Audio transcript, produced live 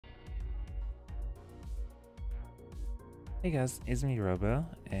Hey guys, it's me Robo,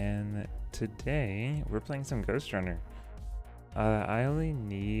 and today we're playing some Ghostrunner. I only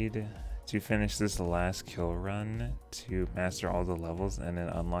need to finish this last kill run to master all the levels and then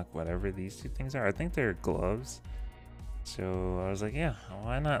unlock whatever these two things are. I think they're gloves, so I was like, yeah,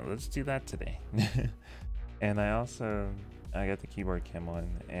 why not? Let's do that today. And I got the keyboard cam on,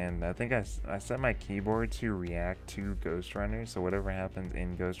 and I think I set my keyboard to react to Ghostrunners, so whatever happens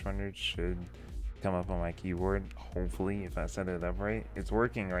in Ghostrunners should come up on my keyboard, hopefully, if I set it up right. It's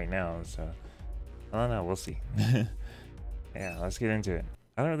working right now, so I don't know, we'll see. Yeah, let's get into it.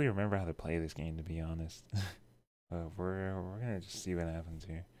 I don't really remember how to play this game, to be honest. But we're gonna just see what happens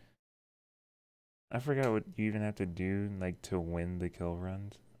here. I forgot what you even have to do, like, to win the kill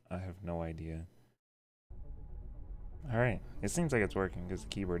runs. I have no idea. Alright, it seems like it's working because the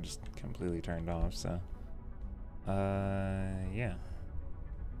keyboard just completely turned off, so yeah.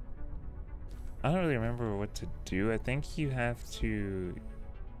 I don't really remember what to do. I think you have to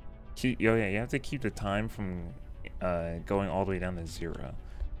keep, oh yeah, you have to keep the time from going all the way down to 0.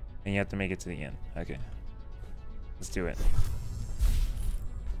 And you have to make it to the end. Okay. Let's do it.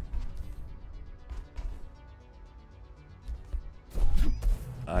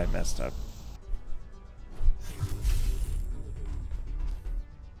 I messed up.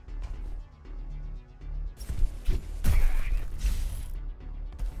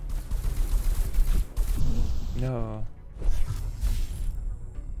 No.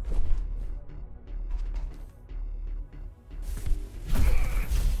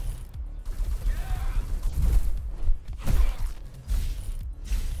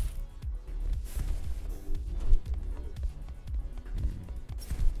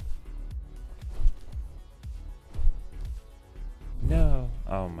 No.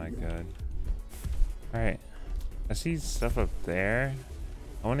 Oh my god. Alright. I see stuff up there.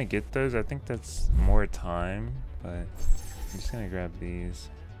 I want to get those. I think that's more time, but I'm just gonna grab these.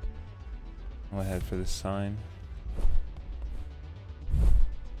 I'll head for the sign.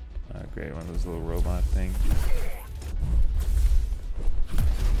 Oh great, one of those little robot things.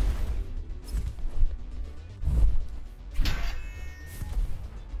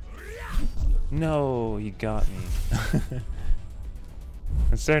 No, he got me.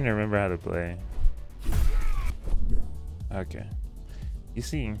 I'm starting to remember how to play. Okay. You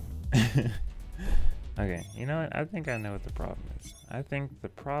see. Okay, you know what? I think I know what the problem is. I think the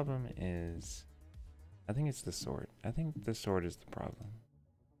problem is... I think it's the sword. I think the sword is the problem.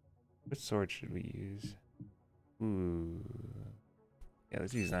 Which sword should we use? Ooh. Yeah,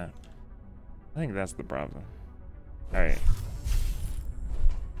 let's use that. I think that's the problem. Alright.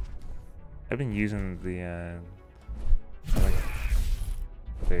 I've been using the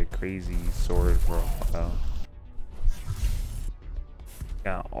crazy sword for a while.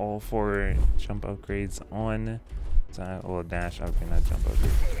 Got all 4 jump upgrades on. So well, dash upgrade, not jump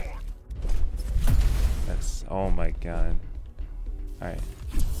upgrade. That's, oh my god. Alright.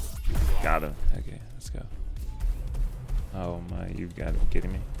 Got him. Okay, let's go. Oh my, you've got to be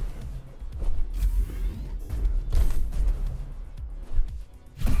kidding me.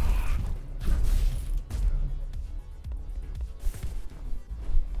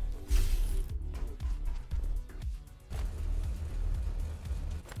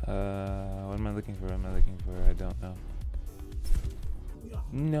 What am I looking for? What am I looking for? I don't know.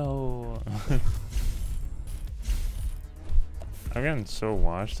 No. I've gotten so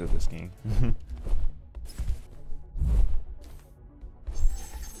washed at this game.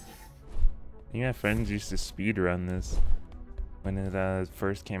 Me and my friends used to speedrun this when it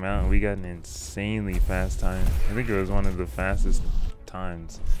first came out, and we got an insanely fast time. I think it was one of the fastest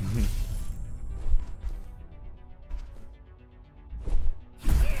times.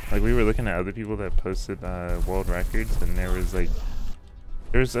 Like, we were looking at other people that posted world records, and there was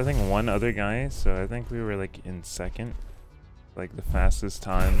I think one other guy, so I think we were like in second, like the fastest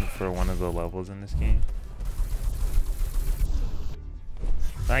time for one of the levels in this game.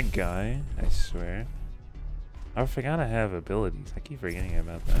 That guy, I swear. I forgot I have abilities. I keep forgetting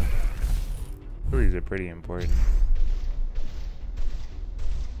about that. Abilities are pretty important.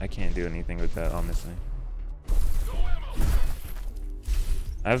 I can't do anything with that, honestly.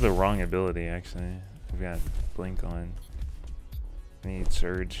 I have the wrong ability, actually. I've got blink on. I need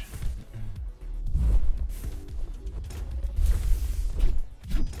surge.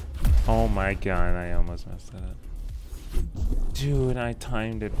 Oh my god, I almost messed that up. Dude, I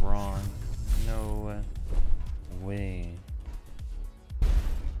timed it wrong. No way.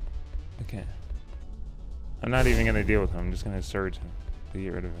 Okay. I'm not even gonna deal with him. I'm just gonna surge him to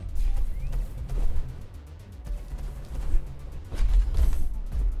get rid of him.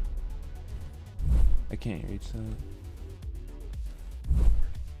 I can't reach that.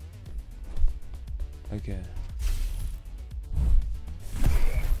 Okay.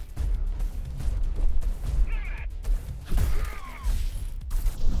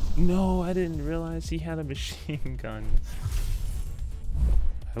 No, I didn't realize he had a machine gun.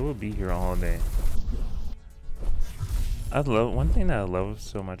 I will be here all day. One thing that I love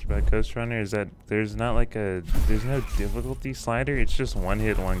so much about Ghostrunner is that there's no difficulty slider. It's just one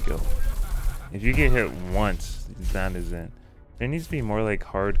hit, one kill. If you get hit once, that is it. There needs to be more like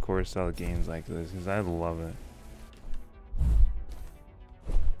hardcore style games like this because I love it.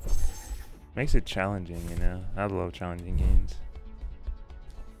 Makes it challenging, you know. I love challenging games.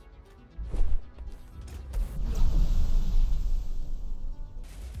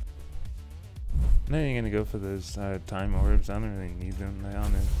 I'm not even gonna go for those time orbs. I don't really need them, to be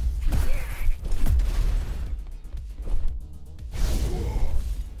honest.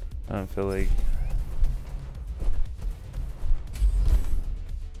 I don't feel like.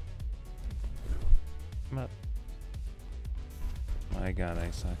 Come up. My god,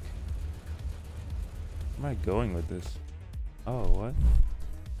 I suck. Where am I going with this? Oh, what?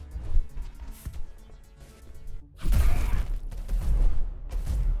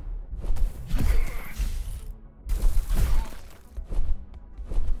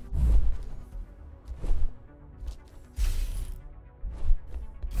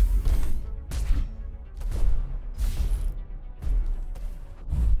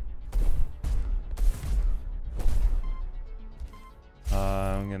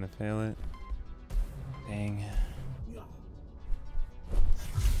 I'm gonna fail it. Dang.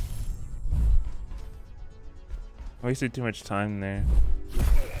 I wasted too much time there.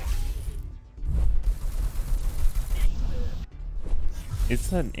 It's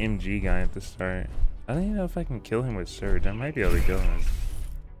that MG guy at the start. I don't even know if I can kill him with Surge. I might be able to kill him.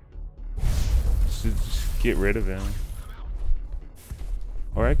 Just get rid of him.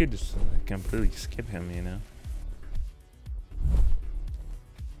 Or I could just completely skip him, you know?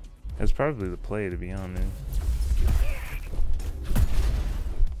 That's probably the play, to be honest.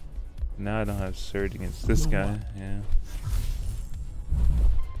 Now I don't have Surge against this guy, yeah.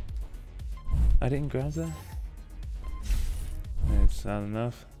 I didn't grab that? It's not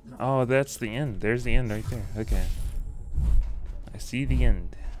enough. Oh, that's the end. There's the end right there. Okay. I see the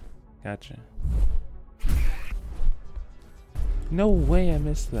end. Gotcha. No way I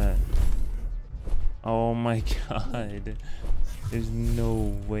missed that. Oh my god. There's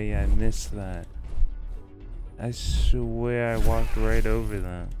no way I missed that. I swear I walked right over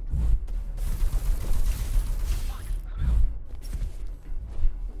that.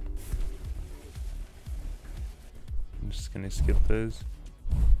 I'm just gonna skip those.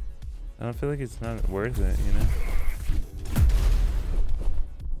 I don't feel like it's not worth it, you know?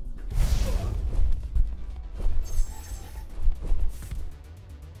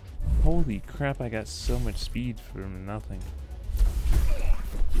 Holy crap, I got so much speed from nothing.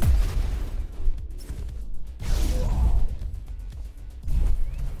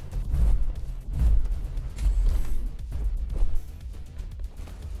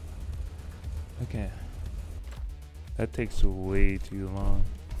 Okay. That takes way too long.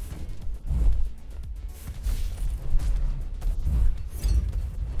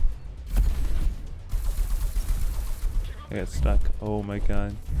 I got stuck. Oh my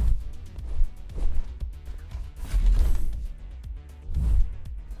god.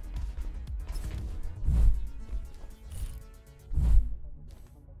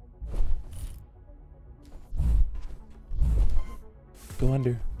 Go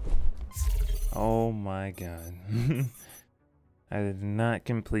under. Oh my god. I did not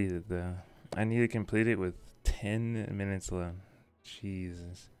complete it though. I need to complete it with 10 minutes left.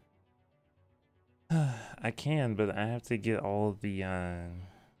 Jesus. I can, but I have to get all the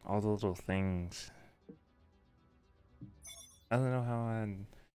little things. I don't know how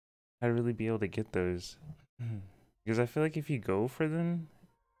I'd really be able to get those. Because I feel like if you go for them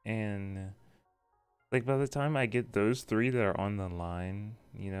and like by the time I get those 3 that are on the line,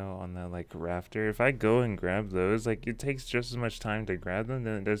 you know, on the like rafter, if I go and grab those, like it takes just as much time to grab them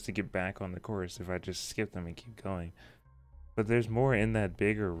than it does to get back on the course if I just skip them and keep going. But there's more in that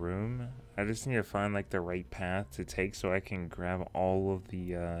bigger room. I just need to find like the right path to take so I can grab all of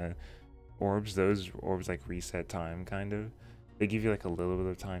the orbs. Those orbs like reset time kind of. They give you like a little bit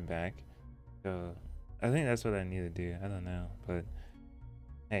of time back. So I think that's what I need to do. I don't know, but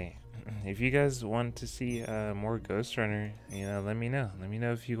hey, if you guys want to see more Ghostrunner, you know, let me know. Let me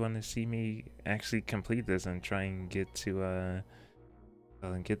know if you want to see me actually complete this and try and get to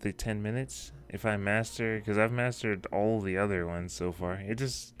get the 10 minutes. If I master, because I've mastered all the other ones so far. It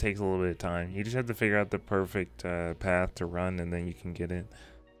just takes a little bit of time. You just have to figure out the perfect path to run and then you can get it.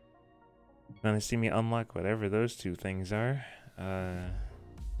 want to see me unlock whatever those two things are,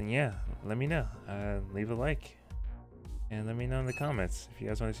 then yeah, let me know. Leave a like and let me know in the comments if you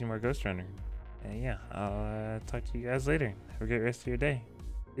guys want to see more Ghostrunner. And yeah, I'll talk to you guys later. Have a great rest of your day.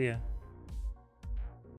 See ya.